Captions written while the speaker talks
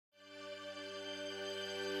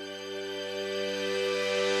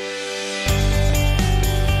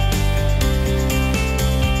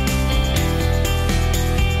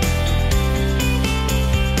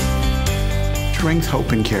strength,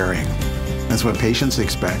 hope, and caring. That's what patients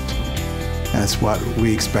expect. That's what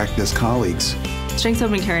we expect as colleagues. Strength,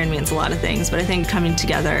 hope, and caring means a lot of things, but I think coming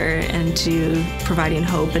together and to providing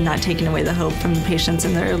hope and not taking away the hope from the patients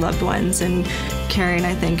and their loved ones. And caring,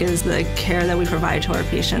 I think, is the care that we provide to our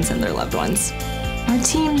patients and their loved ones. Our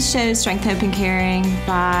team shows strength, hope, and caring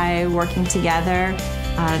by working together.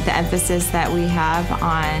 The emphasis that we have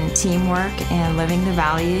on teamwork and living the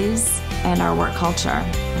values and our work culture.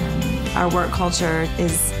 Our work culture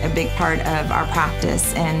is a big part of our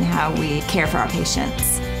practice and how we care for our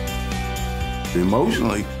patients.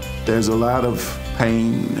 Emotionally, there's a lot of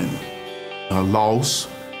pain and loss.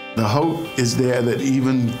 The hope is there that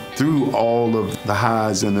even through all of the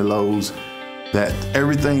highs and the lows, that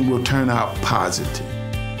everything will turn out positive.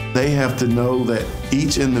 They have to know that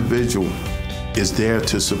each individual is there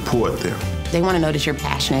to support them. They want to know that you're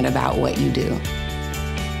passionate about what you do.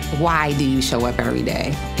 Why do you show up every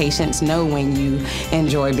day? Patients know when you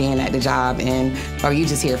enjoy being at the job and are you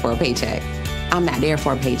just here for a paycheck? I'm not there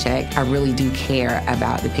for a paycheck. I really do care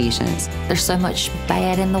about the patients. There's so much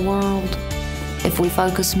bad in the world. If we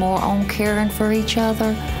focus more on caring for each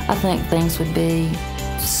other, I think things would be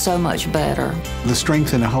so much better. The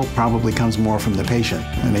strength and the hope probably comes more from the patient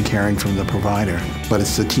and the caring from the provider, but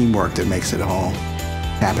it's the teamwork that makes it all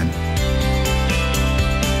happen.